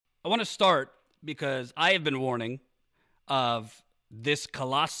I want to start because I have been warning of this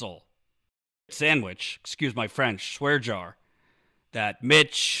colossal sandwich, excuse my French, swear jar, that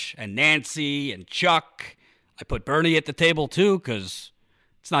Mitch and Nancy and Chuck, I put Bernie at the table too because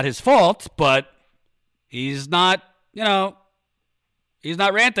it's not his fault, but he's not, he's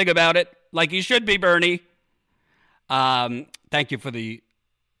not ranting about it like he should be, Bernie. Thank you for the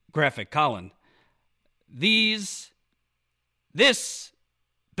graphic, Colin. This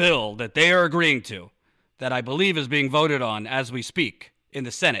bill that they are agreeing to, that I believe is being voted on as we speak in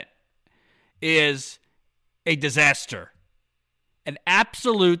the Senate, is a disaster. An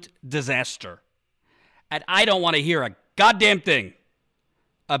absolute disaster. And I don't want to hear a goddamn thing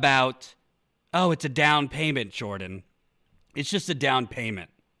about, oh, it's a down payment, Jordan. It's just a down payment.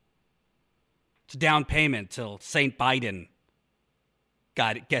 It's a down payment till St. Biden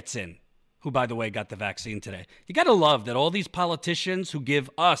gets in, who, by the way, got the vaccine today. You got to love that all these politicians who give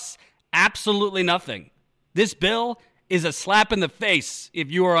us absolutely nothing. This bill is a slap in the face if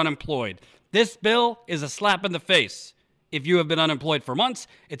you are unemployed. This bill is a slap in the face if you have been unemployed for months.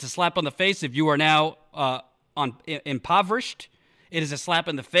 It's a slap on the face if you are now impoverished. It is a slap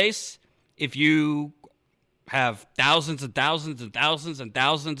in the face if you have thousands and thousands and thousands and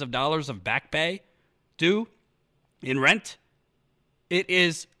thousands of dollars of back pay due in rent. It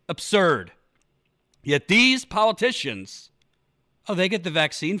is absurd. Yet these politicians, they get the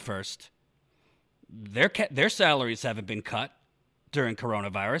vaccine first. Their salaries haven't been cut during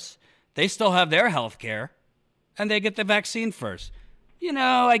coronavirus. They still have their health care, and they get the vaccine first.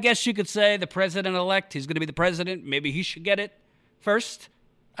 I guess you could say the president-elect, he's going to be the president. Maybe he should get it first.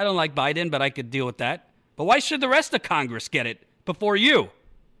 I don't like Biden, but I could deal with that. But why should the rest of Congress get it before you?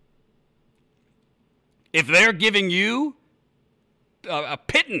 If they're giving you a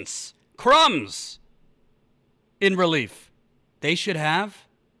pittance, crumbs in relief, they should have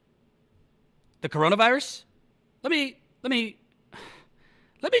the coronavirus. Let me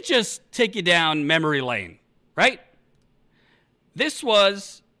just take you down memory lane, right? This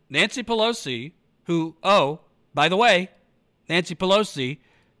was Nancy Pelosi, who, by the way, Nancy Pelosi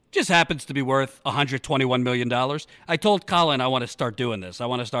just happens to be worth $121 million. I told Colin I want to start doing this. I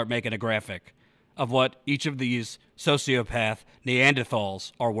want to start making a graphic of what each of these sociopath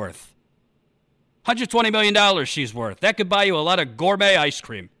Neanderthals are worth. $120 million she's worth. That could buy you a lot of gourmet ice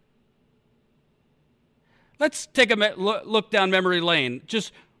cream. Let's take a look down memory lane.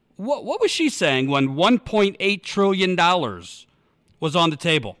 Just what was she saying when $1.8 trillion was on the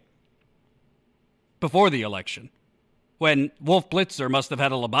table before the election? When Wolf Blitzer must have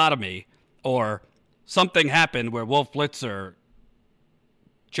had a lobotomy or something happened where Wolf Blitzer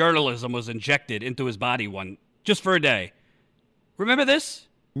journalism was injected into his body just for a day. Remember this?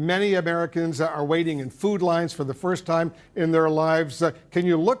 Many Americans are waiting in food lines for the first time in their lives. Can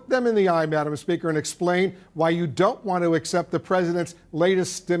you look them in the eye, Madam Speaker, and explain why you don't want to accept the president's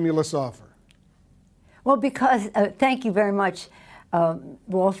latest stimulus offer? Well, because, thank you very much,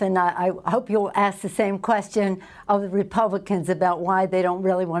 Wolf, and I hope you'll ask the same question of the Republicans about why they don't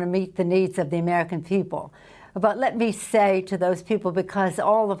really want to meet the needs of the American people. But let me say to those people, because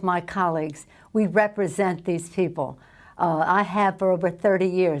all of my colleagues, we represent these people. I have for over 30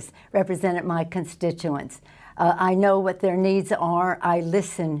 years represented my constituents. I know what their needs are. I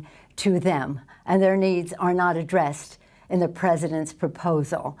listen to them, and their needs are not addressed in the president's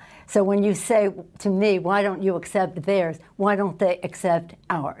proposal. So when you say to me, why don't you accept theirs? Why don't they accept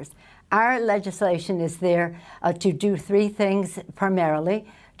ours? Our legislation is there to do three things primarily: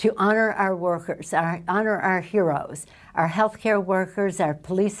 to honor our workers, honor our heroes, our healthcare workers, our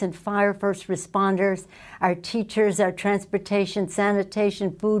police and fire first responders, our teachers, our transportation,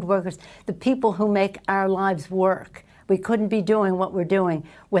 sanitation, food workers, the people who make our lives work. We couldn't be doing what we're doing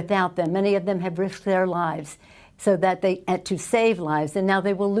without them. Many of them have risked their lives so that to save lives, and now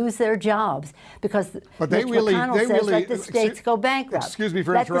they will lose their jobs because McConnell says let the states go bankrupt. Excuse me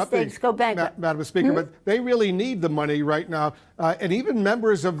for interrupting, let the states go bankrupt. Madam Speaker, but they really need the money right now, and even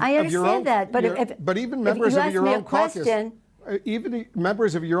members of your own. I understand that, but even members of your own caucus. Even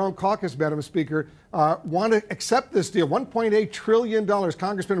members of your own caucus, Madam Speaker, want to accept this deal. $1.8 trillion.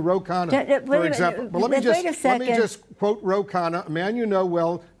 Congressman Ro Khanna, for example. But let me just quote Ro Khanna, a man you know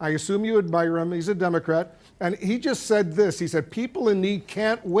well. I assume you admire him. He's a Democrat. And he just said this. He said, people in need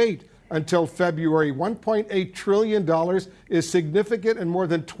can't wait until February. $1.8 trillion is significant and more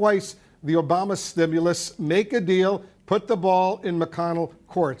than twice the Obama stimulus. Make a deal. Put the ball in McConnell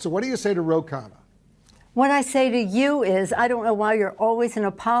court. So what do you say to Ro Khanna? What I say to you is, I don't know why you're always an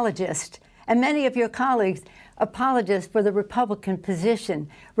apologist, and many of your colleagues apologists for the Republican position.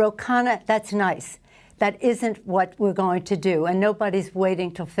 Ro Khanna, that's nice. that isn't what we're going to do, and nobody's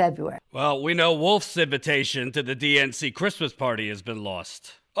waiting till February. Well, we know Wolf's invitation to the DNC Christmas party has been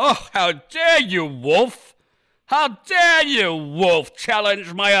lost. Oh, how dare you, Wolf! How dare you, Wolf,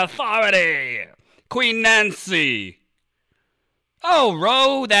 challenge my authority! Queen Nancy! Oh,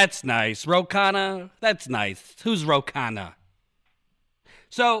 Ro, that's nice. Ro Khanna, that's nice. Who's Ro Khanna?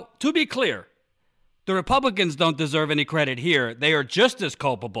 So, to be clear, the Republicans don't deserve any credit here. They are just as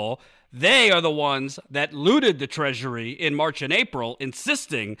culpable. They are the ones that looted the Treasury in March and April,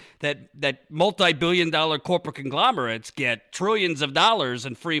 insisting that multi-billion-dollar corporate conglomerates get trillions of dollars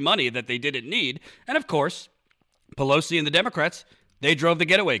in free money that they didn't need. And, of course, Pelosi and the Democrats, they drove the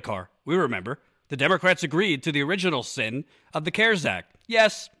getaway car. We remember. The Democrats agreed to the original sin of the CARES Act.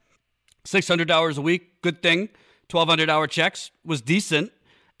 Yes, $600 a week, good thing. 1,200-hour checks was decent.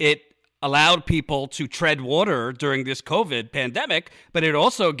 It allowed people to tread water during this COVID pandemic, but it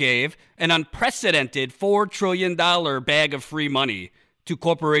also gave an unprecedented $4 trillion bag of free money to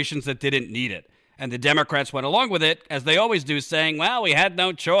corporations that didn't need it. And the Democrats went along with it, as they always do, saying, well, we had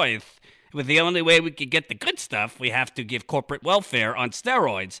no choice. It was the only way we could get the good stuff. We have to give corporate welfare on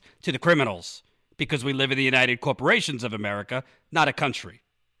steroids to the criminals because we live in the United Corporations of America, not a country.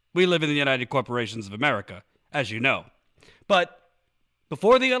 We live in the United Corporations of America, as you know. But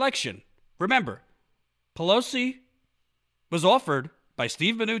before the election, remember, Pelosi was offered by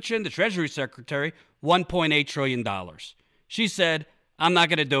Steve Mnuchin, the Treasury Secretary, $1.8 trillion. She said, I'm not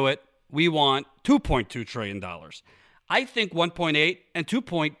going to do it. We want $2.2 trillion. I think 1.8 and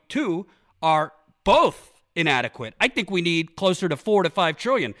 2.2 are both inadequate. I think we need closer to 4 to 5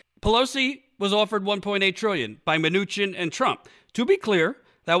 trillion. Pelosi was offered 1.8 trillion by Mnuchin and Trump. To be clear,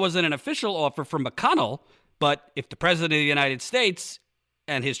 that wasn't an official offer from McConnell, but if the President of the United States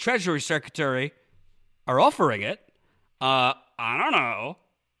and his Treasury Secretary are offering it, I don't know.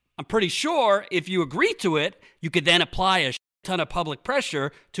 I'm pretty sure if you agree to it, you could then apply a ton of public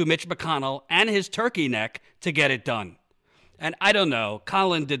pressure to Mitch McConnell and his turkey neck to get it done. And I don't know.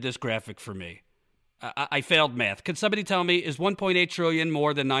 Colin did this graphic for me. I failed math. Can somebody tell me, is 1.8 trillion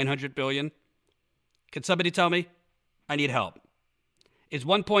more than 900 billion? Can somebody tell me? I need help. Is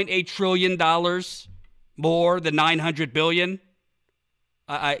 $1.8 trillion more than 900 billion?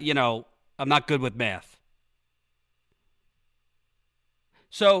 I'm not good with math.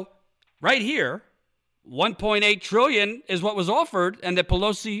 So right here, 1.8 trillion is what was offered, and that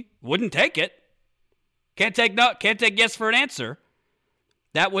Pelosi wouldn't take it. Can't take yes for an answer.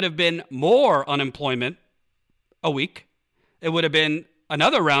 That would have been more unemployment a week. It would have been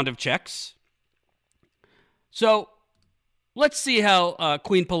another round of checks. So let's see how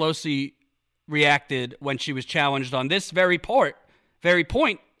Queen Pelosi reacted when she was challenged on this very point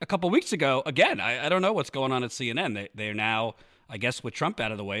a couple weeks ago. Again, I don't know what's going on at CNN. They're now, I guess, with Trump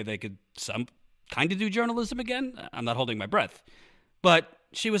out of the way, they could some kind of do journalism again. I'm not holding my breath. But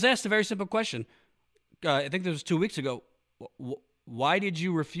she was asked a very simple question. I think this was 2 weeks ago. Why did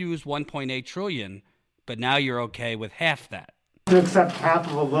you refuse 1.8 trillion, but now you're okay with half that? To accept half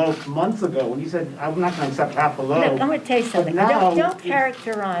of a loaf months ago when you said, I'm not going to accept half a loaf. Look, I'm going to tell you something. Now, don't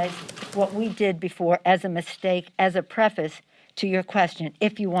characterize what we did before as a mistake, as a preface to your question,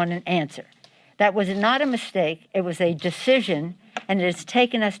 if you want an answer. That was not a mistake. It was a decision, and it has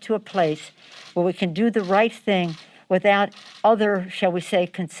taken us to a place where we can do the right thing without other, shall we say,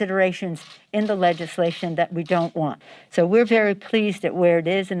 considerations in the legislation that we don't want. So we're very pleased at where it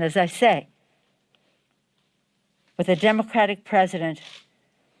is, and as I say, with a Democratic president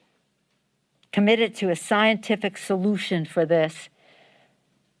committed to a scientific solution for this,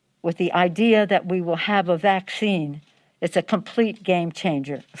 with the idea that we will have a vaccine, it's a complete game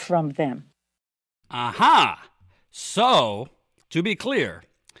changer from them. Aha! So, to be clear,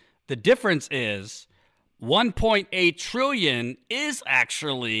 the difference is 1.8 trillion is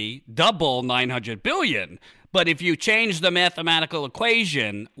actually double 900 billion. But if you change the mathematical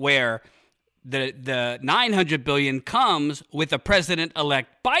equation where the 900 billion comes with a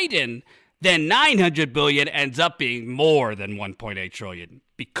President-elect Biden, then 900 billion ends up being more than 1.8 trillion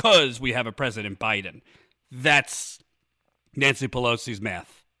because we have a President Biden. That's Nancy Pelosi's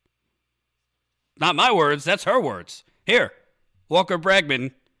math. Not my words, that's her words. Here, Walker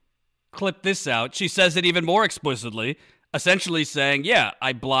Bragman clipped this out. She says it even more explicitly, essentially saying, yeah,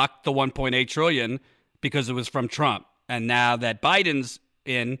 I blocked the 1.8 trillion because it was from Trump. And now that Biden's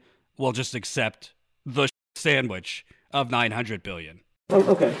in, we'll just accept the sandwich of 900 billion. Oh,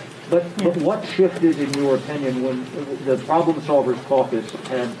 okay, but what shifted, in your opinion, when the Problem Solvers Caucus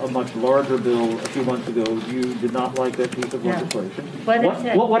had a much larger bill a few months ago? You did not like that piece of legislation.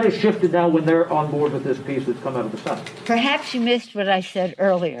 What has shifted now when they're on board with this piece that's come out of the Senate? Perhaps you missed what I said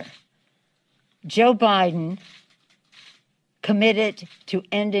earlier. Joe Biden committed to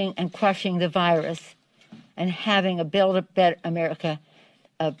ending and crushing the virus and having a Build a Better America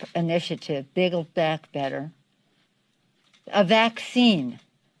initiative, Build Back Better, a vaccine,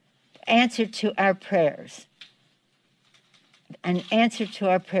 answer to our prayers, an answer to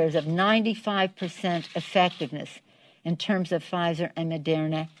our prayers of 95% effectiveness in terms of Pfizer and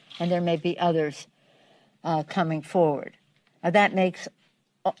Moderna, and there may be others coming forward.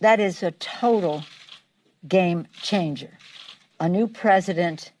 That is a total game changer, a new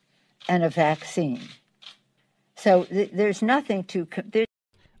president and a vaccine. So there's nothing to...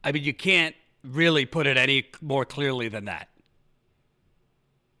 I mean, you can't really put it any more clearly than that.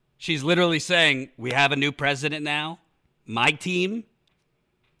 She's literally saying, we have a new president now, my team,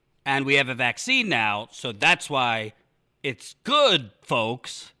 and we have a vaccine now, so that's why it's good,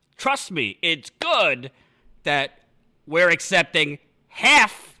 folks. Trust me, it's good that we're accepting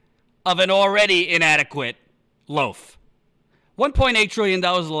half of an already inadequate loaf. $1.8 trillion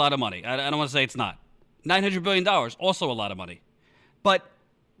is a lot of money. I don't want to say it's not. $900 billion, also a lot of money. But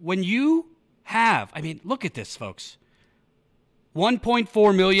when you have, I mean, look at this, folks.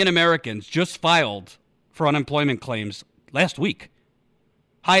 1.4 million Americans just filed for unemployment claims last week.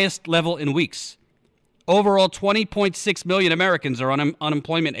 Highest level in weeks. Overall, 20.6 million Americans are on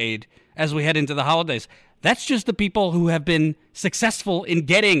unemployment aid as we head into the holidays. That's just the people who have been successful in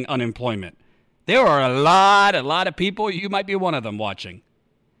getting unemployment. There are a lot of people, you might be one of them watching,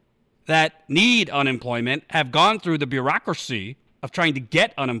 that need unemployment, have gone through the bureaucracy of trying to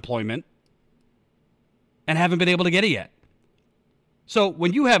get unemployment and haven't been able to get it yet. So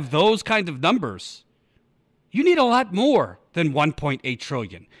when you have those kind of numbers, you need a lot more than 1.8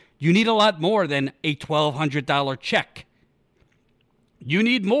 trillion. You need a lot more than a $1,200 check. You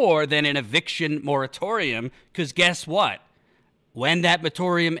need more than an eviction moratorium, because guess what? When that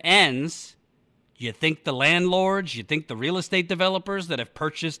moratorium ends, you think the landlords, you think the real estate developers that have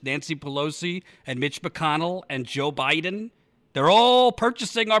purchased Nancy Pelosi and Mitch McConnell and Joe Biden, they're all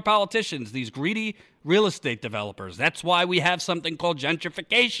purchasing our politicians, these greedy real estate developers. That's why we have something called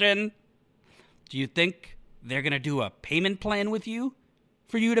gentrification. Do you think they're going to do a payment plan with you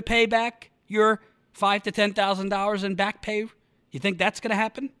for you to pay back your $5,000 to $10,000 in back pay? You think that's going to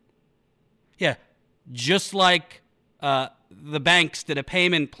happen? Yeah, just like the banks did a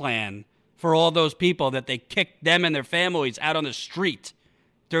payment plan for all those people that they kicked them and their families out on the street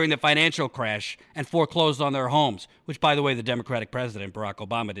during the financial crash and foreclosed on their homes, which, by the way, the Democratic president, Barack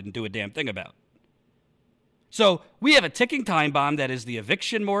Obama, didn't do a damn thing about. So we have a ticking time bomb that is the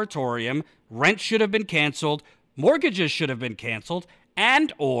eviction moratorium. Rent should have been canceled. Mortgages should have been canceled.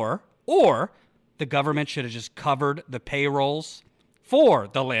 And or the government should have just covered the payrolls for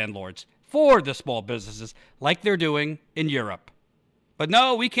the landlords, for the small businesses, like they're doing in Europe. But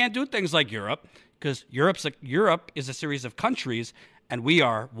no, we can't do things like Europe, because Europe is a series of countries, and we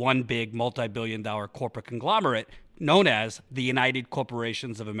are one big multi-billion-dollar corporate conglomerate known as the United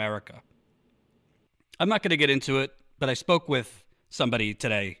Corporations of America. I'm not going to get into it, but I spoke with somebody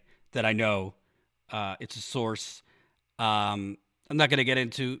today that I know. It's a source. I'm not going to get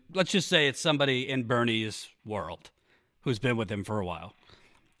into, let's just say it's somebody in Bernie's world who's been with him for a while.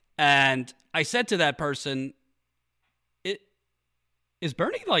 And I said to that person, is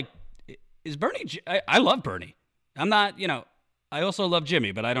Bernie, I love Bernie. I'm not, I also love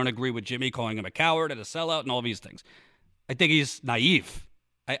Jimmy, but I don't agree with Jimmy calling him a coward and a sellout and all these things. I think he's naive.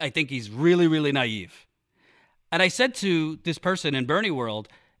 I think he's really, really naive. And I said to this person in Bernie world,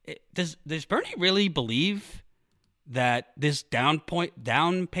 does Bernie really believe that this down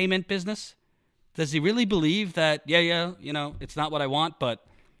payment business, does he really believe that, it's not what I want, but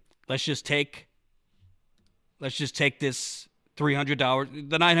let's just take this $300,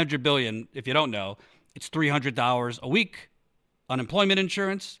 the $900 billion, if you don't know, it's $300 a week, unemployment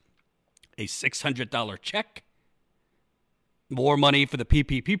insurance, a $600 check, more money for the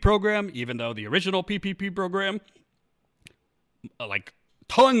PPP program, even though the original PPP program, like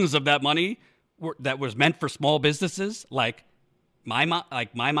tons of that money that was meant for small businesses, like my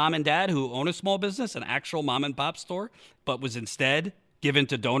mom and dad who own a small business, an actual mom and pop store, but was instead given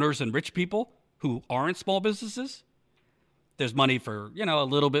to donors and rich people who aren't small businesses. There's money for, a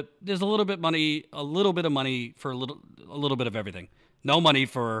little bit. There's a little bit of money for a little bit of everything. No money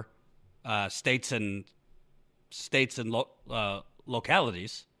for states and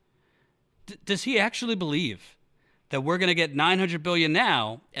localities. Does he actually believe that we're going to get $900 billion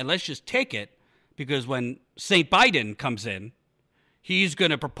now, and let's just take it, because when St. Biden comes in, he's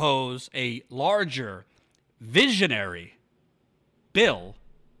going to propose a larger, visionary bill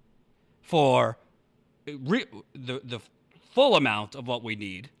for the full amount of what we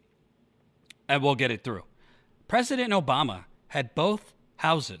need, and we'll get it through. President Obama had both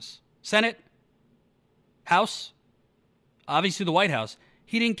houses, Senate, House, obviously the White House.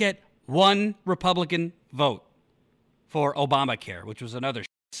 He didn't get one Republican vote for Obamacare, which was another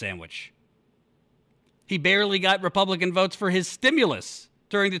sandwich. He barely got Republican votes for his stimulus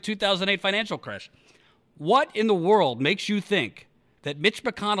during the 2008 financial crash. What in the world makes you think that Mitch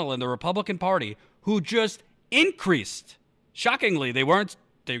McConnell and the Republican Party, who just increased, shockingly,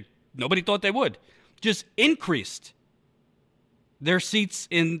 nobody thought they would, just increased their seats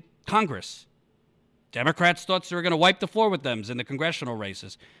in Congress. Democrats thought they were going to wipe the floor with them in the congressional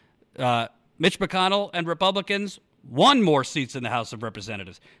races. Mitch McConnell and Republicans won more seats in the House of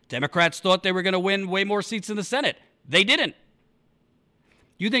Representatives. Democrats thought they were going to win way more seats in the Senate. They didn't.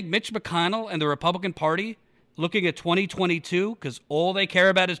 You think Mitch McConnell and the Republican Party, looking at 2022, because all they care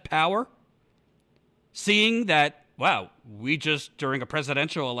about is power, seeing that, wow, we just, during a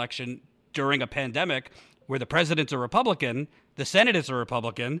presidential election, during a pandemic, where the president's a Republican, the Senate is a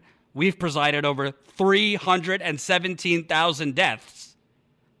Republican, we've presided over 317,000 deaths,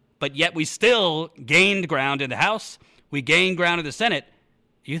 but yet we still gained ground in the House, we gained ground in the Senate.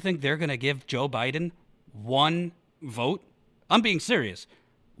 You think they're going to give Joe Biden one vote? I'm being serious.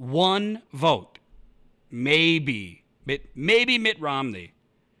 One vote. Maybe Mitt Romney,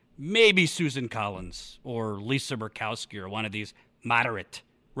 maybe Susan Collins or Lisa Murkowski or one of these moderate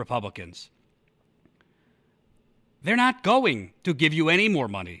Republicans. They're not going to give you any more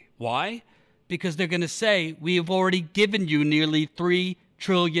money. Why? Because they're going to say, we have already given you nearly $3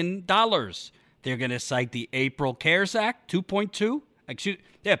 trillion. They're going to cite the April CARES Act,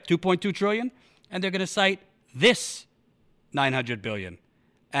 2.2 trillion, and they're going to cite this $900 billion.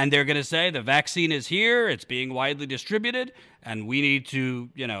 And they're going to say the vaccine is here, it's being widely distributed, and we need to,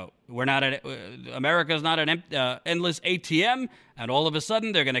 America's not an endless ATM, and all of a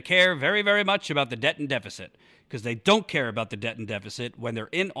sudden they're going to care very, very much about the debt and deficit, because they don't care about the debt and deficit when they're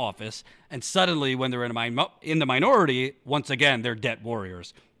in office, and suddenly when they're in the minority, once again, they're debt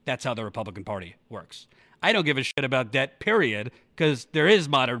warriors. That's how the Republican Party works. I don't give a shit about debt, period, because there is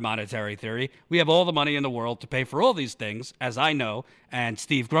modern monetary theory. We have all the money in the world to pay for all these things, as I know, and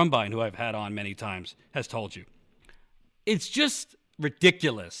Steve Grumbine, who I've had on many times, has told you. It's just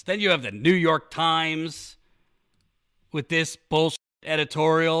ridiculous. Then you have the New York Times with this bullshit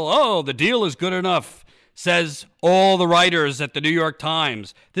editorial. Oh, the deal is good enough, says all the writers at the New York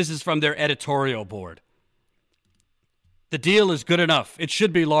Times. This is from their editorial board. The deal is good enough. It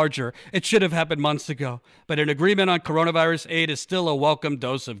should be larger. It should have happened months ago. But an agreement on coronavirus aid is still a welcome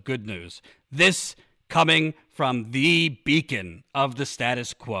dose of good news. This coming from the beacon of the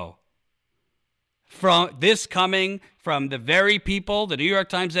status quo. Coming from the very people, the New York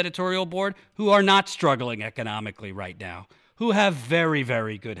Times editorial board, who are not struggling economically right now, who have very,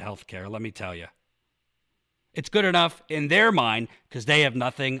 very good health care, let me tell you. It's good enough in their mind because they have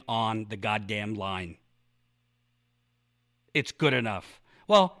nothing on the goddamn line. It's good enough.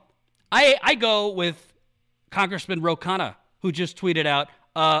 Well, I go with Congressman Ro Khanna, who just tweeted out,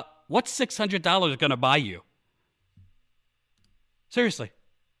 what's $600 going to buy you? Seriously.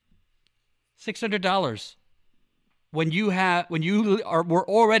 $600. When you were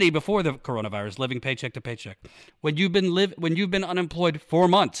already before the coronavirus living paycheck to paycheck. When you've been unemployed 4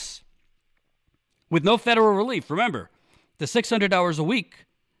 months with no federal relief. Remember, the $600 a week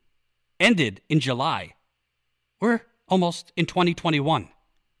ended in July. We're almost in 2021.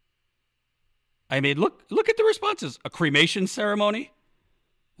 I mean, look at the responses. A cremation ceremony.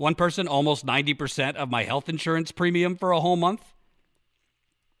 One person, almost 90% of my health insurance premium for a whole month.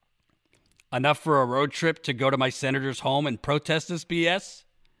 Enough for a road trip to go to my senator's home and protest this BS.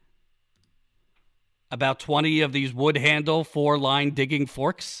 About 20 of these wood handle 4-line digging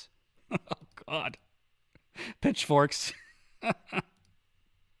forks. Oh, God. Pitchforks.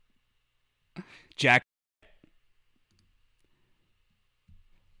 Jack.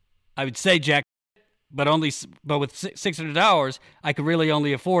 I would say jack, but with $600, I could really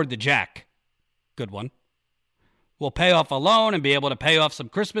only afford the jack. Good one. We'll pay off a loan and be able to pay off some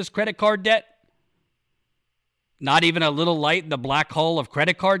Christmas credit card debt. Not even a little light in the black hole of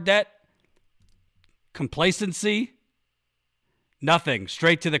credit card debt. Complacency. Nothing.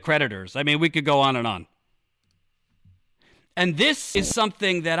 Straight to the creditors. I mean, we could go on and on. And this is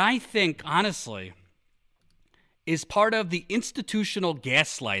something that I think, honestly, is part of the institutional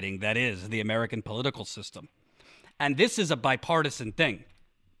gaslighting that is the American political system. And this is a bipartisan thing.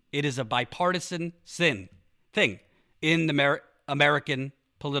 It is a bipartisan thing in the American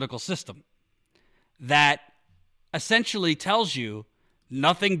political system that essentially tells you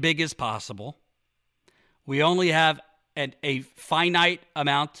nothing big is possible. We only have a finite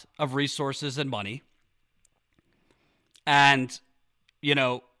amount of resources and money. And, you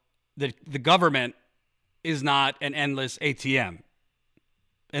know, the government is not an endless ATM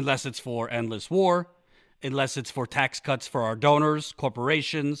unless it's for endless war, unless it's for tax cuts for our donors,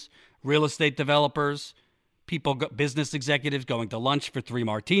 corporations, real estate developers, business executives going to lunch for 3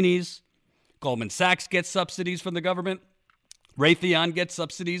 martinis. Goldman Sachs gets subsidies from the government. Raytheon gets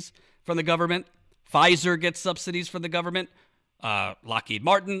subsidies from the government. Pfizer gets subsidies from the government. Lockheed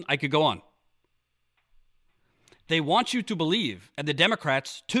Martin, I could go on. They want you to believe, and the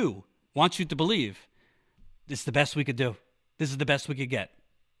Democrats, too, want you to believe, this is the best we could do. This is the best we could get.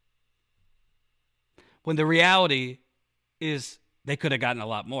 When the reality is they could have gotten a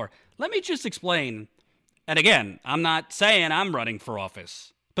lot more. Let me just explain, and again, I'm not saying I'm running for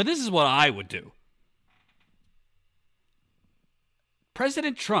office, but this is what I would do.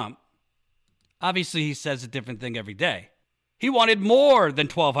 President Trump, obviously he says a different thing every day. He wanted more than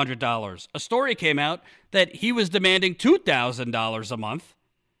 $1,200. A story came out that he was demanding $2,000 a month,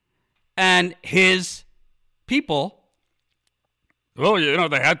 and his people, well, you know,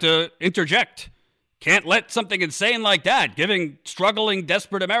 they had to interject. Can't let something insane like that, giving struggling,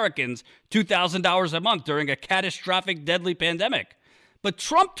 desperate Americans $2,000 a month during a catastrophic, deadly pandemic. But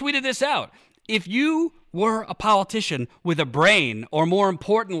Trump tweeted this out. If you were a politician with a brain, or more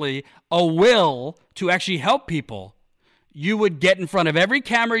importantly, a will to actually help people, you would get in front of every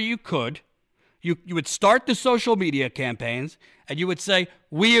camera you could. You would start the social media campaigns, and you would say,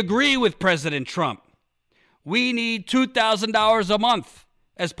 we agree with President Trump. We need $2,000 a month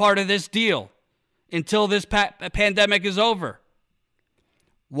as part of this deal until this pandemic is over.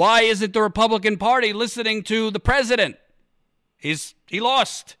 Why isn't the Republican Party listening to the president? He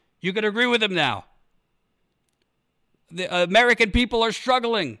lost. You could agree with him now. The American people are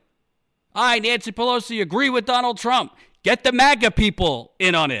struggling. I, Nancy Pelosi, agree with Donald Trump. Get the MAGA people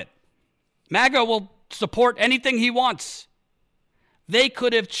in on it. MAGA will support anything he wants. They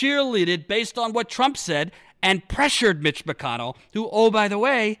could have cheerleaded based on what Trump said and pressured Mitch McConnell, who, oh, by the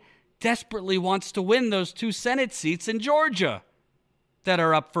way, desperately wants to win those 2 Senate seats in Georgia that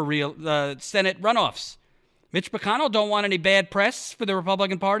are up for real Senate runoffs. Mitch McConnell don't want any bad press for the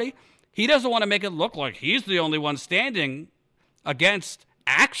Republican Party. He doesn't want to make it look like he's the only one standing against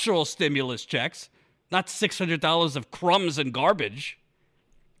actual stimulus checks, not $600 of crumbs and garbage.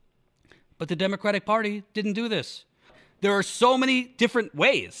 But the Democratic Party didn't do this. There are so many different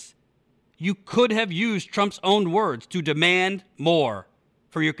ways you could have used Trump's own words to demand more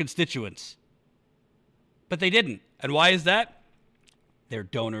for your constituents. But they didn't. And why is that? Their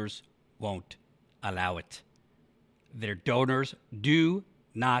donors won't allow it. Their donors do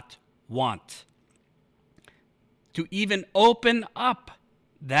not want to even open up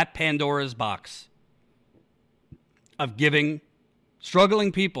that Pandora's box of giving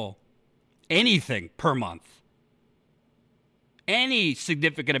struggling people anything per month, any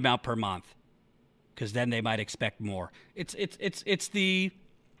significant amount per month, because then they might expect more. It's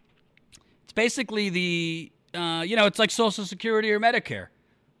basically the it's like Social Security or Medicare.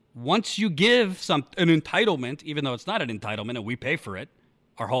 Once you give an entitlement, even though it's not an entitlement and we pay for it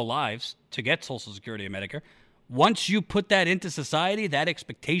our whole lives to get Social Security and Medicare, once you put that into society, that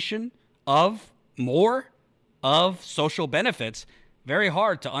expectation of more of social benefits, very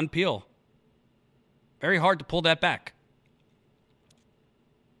hard to unpeel. Very hard to pull that back.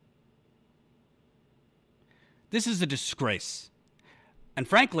 This is a disgrace. And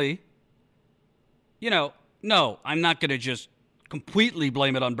frankly, no, I'm not going to just completely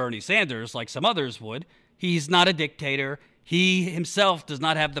blame it on Bernie Sanders like some others would. He's not a dictator. He himself does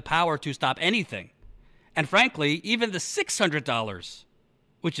not have the power to stop anything. And frankly, even the $600,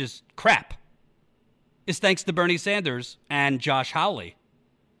 which is crap, is thanks to Bernie Sanders and Josh Hawley,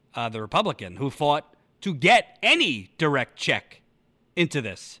 the Republican, who fought to get any direct check into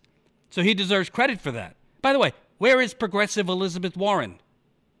this. So he deserves credit for that. By the way, where is progressive Elizabeth Warren?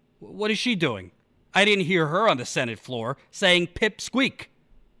 What is she doing? I didn't hear her on the Senate floor saying pip squeak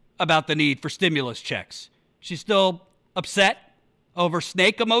about the need for stimulus checks. She's still upset over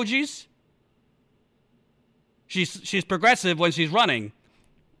snake emojis. She's progressive when she's running.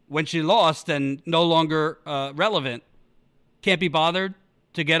 When she lost and no longer relevant, can't be bothered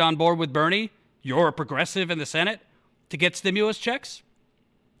to get on board with Bernie. You're a progressive in the Senate to get stimulus checks.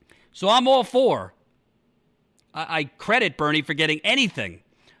 So I'm all for. I credit Bernie for getting anything.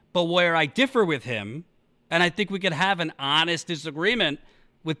 But where I differ with him, and I think we could have an honest disagreement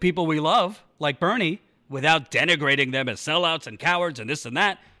with people we love, like Bernie, without denigrating them as sellouts and cowards and this and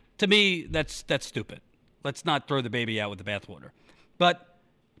that, to me, that's stupid. Let's not throw the baby out with the bathwater. But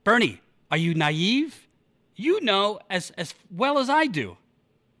Bernie, are you naive? you know as well as I do,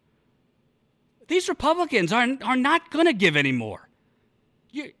 these Republicans are not going to give any more.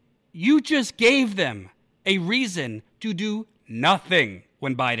 You just gave them a reason to do nothing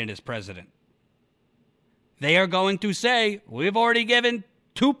when Biden is president. They are going to say, we've already given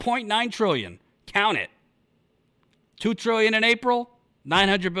 $2.9 trillion. Count it. $2 trillion in April,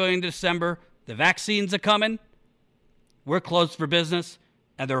 $900 billion in December. The vaccines are coming. We're closed for business.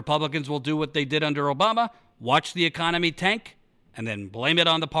 And the Republicans will do what they did under Obama, watch the economy tank, and then blame it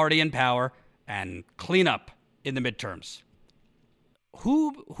on the party in power and clean up in the midterms.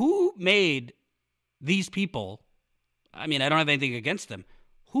 Who made these people, I mean, I don't have anything against them,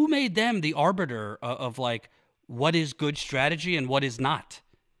 who made them the arbiter of like what is good strategy and what is not?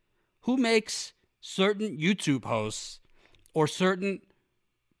 Who makes certain YouTube hosts or certain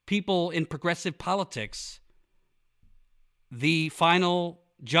people in progressive politics the final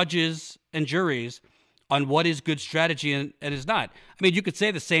judges and juries on what is good strategy and is not? I mean, you could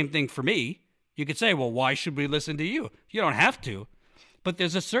say the same thing for me. You could say, well, why should we listen to you? You don't have to. But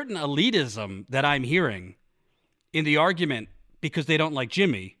there's a certain elitism that I'm hearing in the argument because they don't like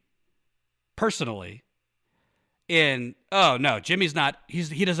Jimmy personally. Oh, no, Jimmy's not,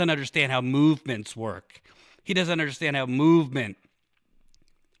 he doesn't understand how movements work. He doesn't understand how movement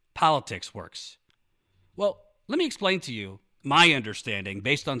politics works. Well, let me explain to you my understanding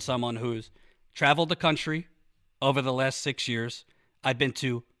based on someone who's traveled the country over the last 6 years. I've been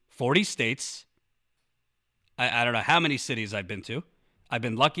to 40 states. I don't know how many cities I've been to. I've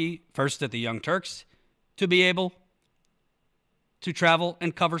been lucky, first at the Young Turks, to be able to travel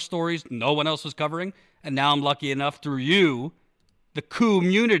and cover stories no one else was covering. And now I'm lucky enough through you, the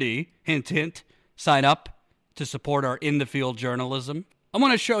community, hint, hint, sign up to support our in-the-field journalism. I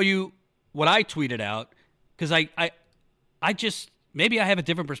want to show you what I tweeted out because I just, maybe I have a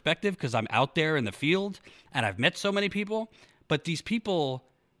different perspective because I'm out there in the field and I've met so many people. But these people,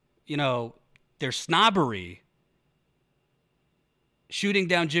 you know, their snobbery, shooting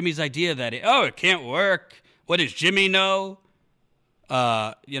down Jimmy's idea that, it can't work. What does Jimmy know?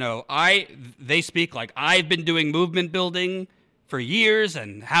 They speak like I've been doing movement building for years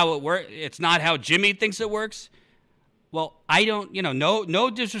and how it works. It's not how Jimmy thinks it works. Well, I don't, no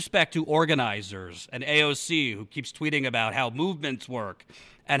disrespect to organizers and AOC who keeps tweeting about how movements work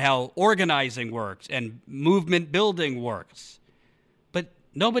and how organizing works and movement building works. But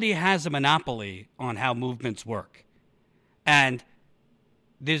nobody has a monopoly on how movements work. And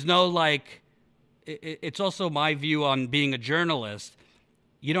there's no it's also my view on being a journalist.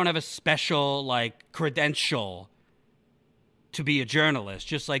 You don't have a special credential to be a journalist,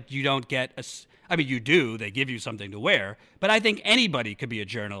 just like you don't get you do, they give you something to wear, but I think anybody could be a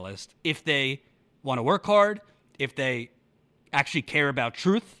journalist if they want to work hard, if they actually care about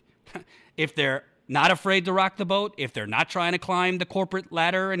truth, if they're not afraid to rock the boat, if they're not trying to climb the corporate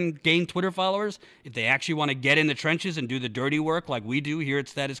ladder and gain Twitter followers, if they actually want to get in the trenches and do the dirty work like we do here at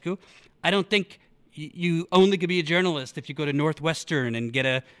Status Quo. I don't think you only could be a journalist if you go to Northwestern and get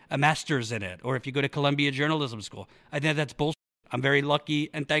a master's in it, or if you go to Columbia Journalism School. I think that's bullshit. I'm very lucky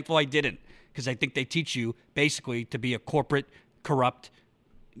and thankful I didn't, because I think they teach you basically to be a corporate, corrupt,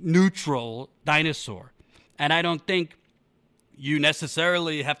 neutral dinosaur. And I don't think you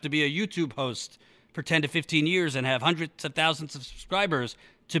necessarily have to be a YouTube host for 10 to 15 years and have hundreds of thousands of subscribers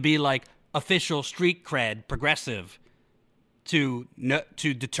to be like official street cred progressive to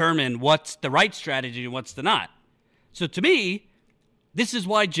determine what's the right strategy and what's the not. So to me, this is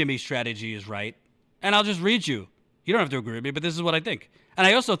why Jimmy's strategy is right. And I'll just read you. You don't have to agree with me, but this is what I think. And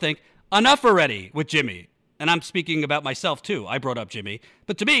I also think enough already with Jimmy. And I'm speaking about myself too. I brought up Jimmy.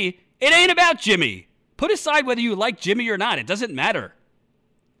 But to me, it ain't about Jimmy. Put aside whether you like Jimmy or not. It doesn't matter.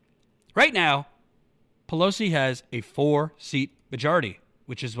 Right now, Pelosi has a 4-seat majority,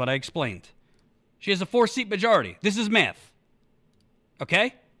 which is what I explained. She has a 4-seat majority. This is math.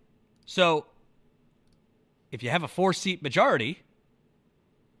 Okay? So, if you have a 4-seat majority,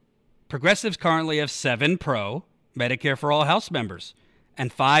 progressives currently have 7 pro Medicare for all House members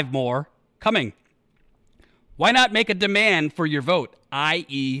and 5 more coming. Why not make a demand for your vote,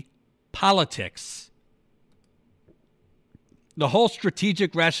 i.e. politics? The whole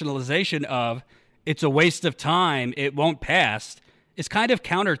strategic rationalization of it's a waste of time, it won't pass, is kind of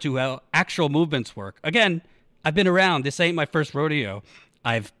counter to how actual movements work. Again, I've been around. This ain't my first rodeo.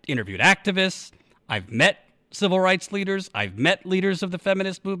 I've interviewed activists. I've met civil rights leaders. I've met leaders of the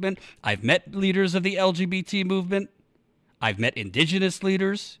feminist movement. I've met leaders of the LGBT movement. I've met indigenous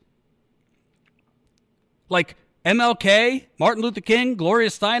leaders. Like MLK, Martin Luther King, Gloria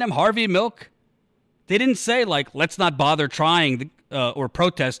Steinem, Harvey Milk. They didn't say, let's not bother trying or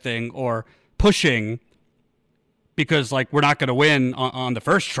protesting or pushing because, like, we're not going to win on the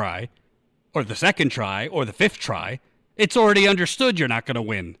first try or the second try or the fifth try. It's already understood you're not going to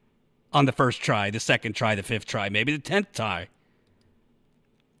win on the first try, the second try, the fifth try, maybe the 10th try.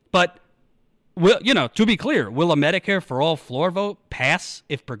 But, to be clear, will a Medicare for All floor vote pass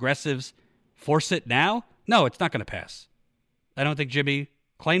if progressives force it now? No, it's not going to pass. I don't think Jimmy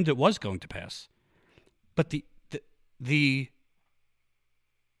claimed it was going to pass. But the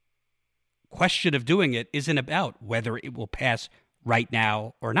question of doing it isn't about whether it will pass right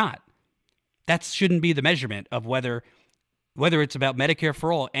now or not. That shouldn't be the measurement of whether it's about Medicare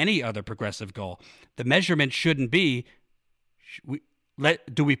for All, any other progressive goal. The measurement shouldn't be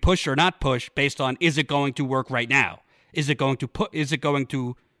do we push or not push based on, is it going to work right now? Is it going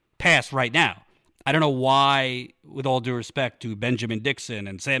to pass right now? I don't know why, with all due respect to Benjamin Dixon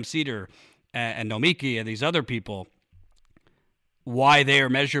and Sam Cedar and Nomiki and these other people, why their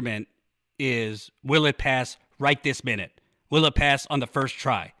measurement is, will it pass right this minute? Will it pass on the first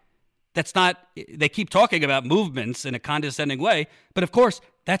try? That's not, they keep talking about movements in a condescending way, but of course,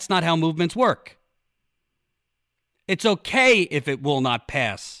 that's not how movements work. It's okay if it will not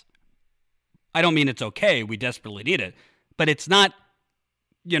pass. I don't mean it's okay, we desperately need it, but it's not,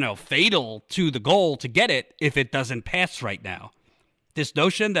 fatal to the goal to get it if it doesn't pass right now. This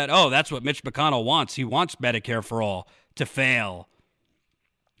notion that, that's what Mitch McConnell wants. He wants Medicare for All to fail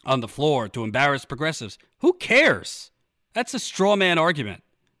on the floor, to embarrass progressives. Who cares? That's a straw man argument.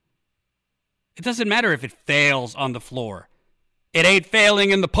 It doesn't matter if it fails on the floor. It ain't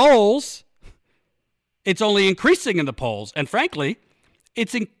failing in the polls. It's only increasing in the polls. And frankly,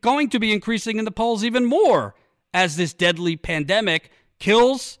 it's going to be increasing in the polls even more as this deadly pandemic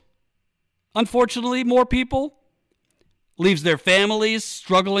kills, unfortunately, more people, leaves their families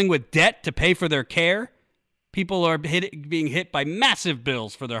struggling with debt to pay for their care. People are being hit by massive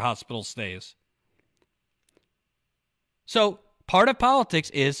bills for their hospital stays. So part of politics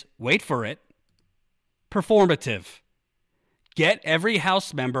is, wait for it, performative. Get every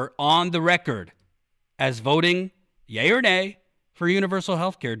House member on the record as voting yay or nay for universal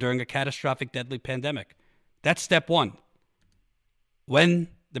health care during a catastrophic, deadly pandemic. That's step one. When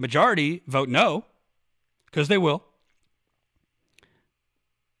the majority vote no, because they will,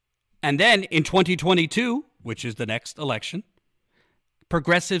 and then in 2022, which is the next election,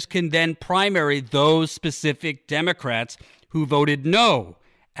 progressives can then primary those specific Democrats who voted no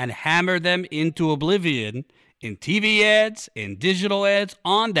and hammer them into oblivion in TV ads, in digital ads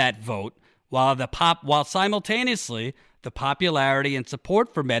on that vote, while simultaneously the popularity and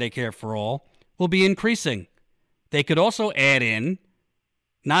support for Medicare for All will be increasing. They could also add in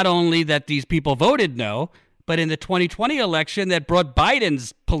not only that these people voted no, but in the 2020 election that brought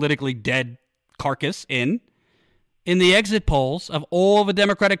Biden's politically dead carcass in the exit polls of all the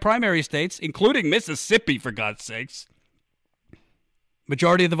Democratic primary states, including Mississippi, for God's sakes,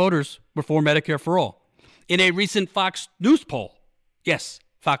 majority of the voters were for Medicare for All. In a recent Fox News poll, yes,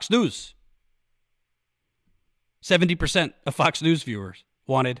 Fox News, 70% of Fox News viewers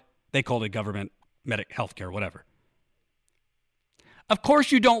wanted, they called it government, health care, whatever. Of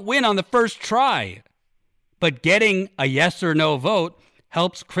course, you don't win on the first try, but getting a yes or no vote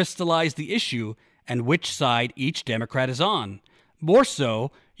helps crystallize the issue and which side each Democrat is on. More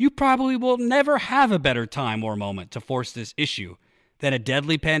so, you probably will never have a better time or moment to force this issue than a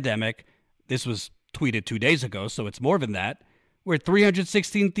deadly pandemic. This was tweeted 2 days ago, so it's more than that, where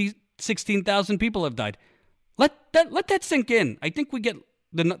 316,000 people have died. Let that sink in. I think we're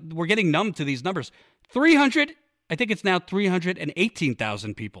getting numb to these numbers. I think it's now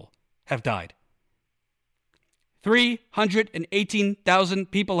 318,000 people have died.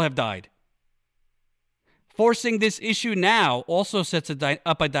 318,000 people have died. Forcing this issue now also sets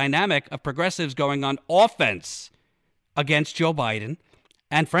up a dynamic of progressives going on offense against Joe Biden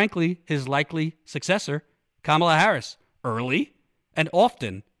and, frankly, his likely successor, Kamala Harris, early and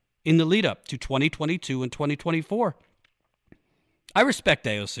often in the lead up to 2022 and 2024. I respect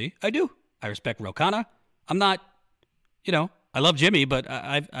AOC. I do. I respect Ro Khanna. I'm not, I love Jimmy, but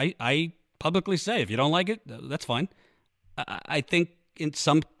I publicly say, if you don't like it, that's fine. I think in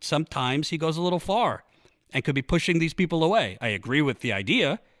sometimes he goes a little far and could be pushing these people away. I agree with the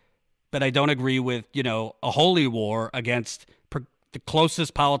idea, but I don't agree with, a holy war against the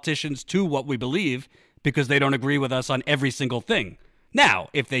closest politicians to what we believe because they don't agree with us on every single thing. Now,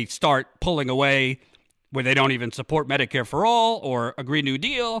 if they start pulling away where they don't even support Medicare for All or a Green New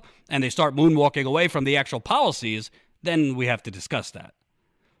Deal, and they start moonwalking away from the actual policies, then we have to discuss that.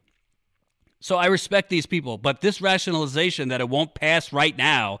 So I respect these people, but this rationalization that it won't pass right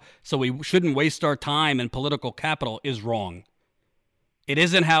now, so we shouldn't waste our time and political capital, is wrong. It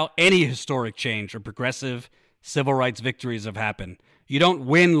isn't how any historic change or progressive civil rights victories have happened. You don't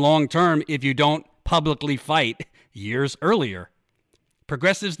win long term if you don't publicly fight years earlier.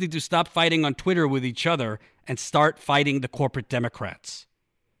 Progressives need to stop fighting on Twitter with each other and start fighting the corporate Democrats.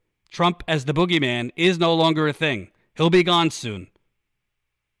 Trump as the boogeyman is no longer a thing. He'll be gone soon.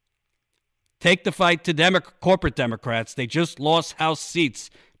 Take the fight to corporate Democrats. They just lost House seats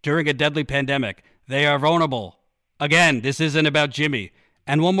during a deadly pandemic. They are vulnerable. Again, this isn't about Jimmy.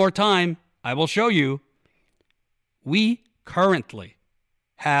 And one more time, I will show you. We currently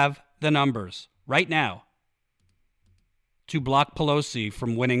have the numbers right now to block Pelosi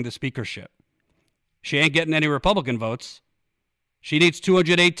from winning the speakership. She ain't getting any Republican votes. She needs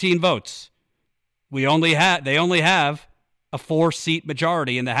 218 votes. They only have a 4-seat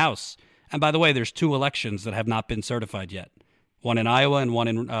majority in the House. And by the way, there's 2 elections that have not been certified yet. One in Iowa and one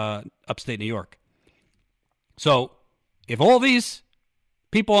in upstate New York. So if all these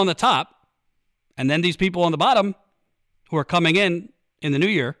people on the top and then these people on the bottom who are coming in the new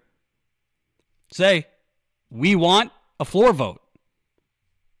year say, we want a floor vote,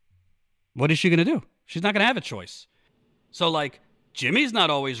 what is she going to do? She's not going to have a choice. So, like, Jimmy's not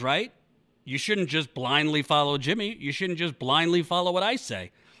always right. You shouldn't just blindly follow Jimmy. You shouldn't just blindly follow what I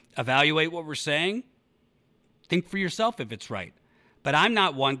say. Evaluate what we're saying. Think for yourself if it's right. But I'm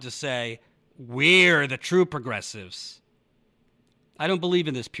not one to say, we're the true progressives. I don't believe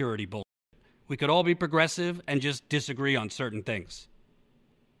in this purity bullshit. We could all be progressive and just disagree on certain things.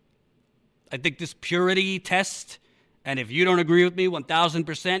 I think this purity test, and if you don't agree with me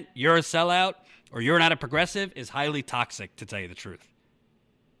 1,000%, you're a sellout or you're not a progressive, is highly toxic, to tell you the truth.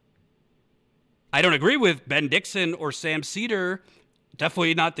 I don't agree with Ben Dixon or Sam Cedar,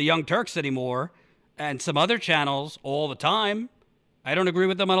 definitely not the Young Turks anymore, and some other channels all the time. I don't agree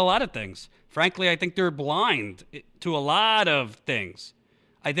with them on a lot of things. Frankly, I think they're blind to a lot of things.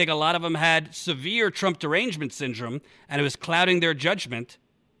 I think a lot of them had severe Trump derangement syndrome, and it was clouding their judgment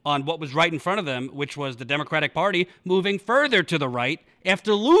on what was right in front of them, which was the Democratic Party moving further to the right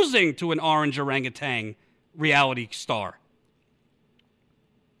after losing to an orange orangutan reality star.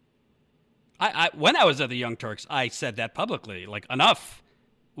 When I was at the Young Turks, I said that publicly, like, enough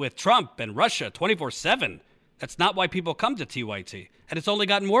with Trump and Russia 24/7. That's not why people come to TYT. And it's only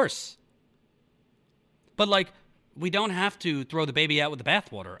gotten worse. But, like, we don't have to throw the baby out with the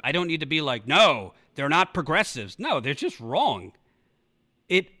bathwater. I don't need to be like, no, they're not progressives. No, they're just wrong.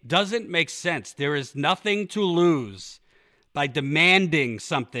 It doesn't make sense. There is nothing to lose by demanding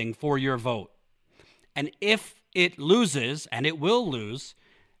something for your vote. And if it loses, and it will lose,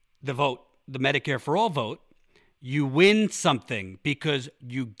 the vote, the Medicare for All vote, you win something because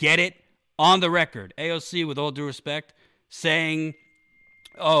you get it on the record. AOC, with all due respect, saying,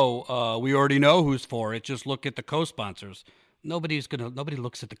 we already know who's for it. Just look at the co-sponsors. Nobody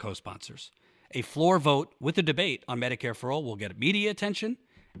looks at the co-sponsors. A floor vote with a debate on Medicare for All will get media attention.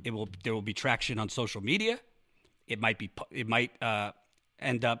 There will be traction on social media. It might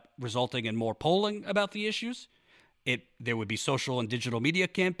end up resulting in more polling about the issues. There would be social and digital media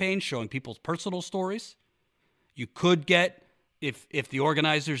campaigns showing people's personal stories. You could get, if the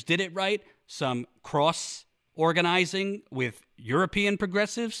organizers did it right, some cross-organizing with European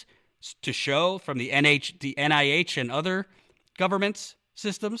progressives to show from the NIH and other governments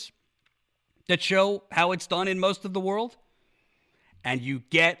systems that show how it's done in most of the world. And you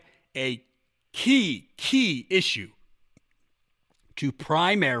get a key issue to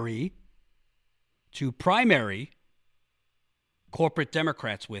primary corporate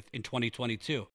Democrats with in 2022.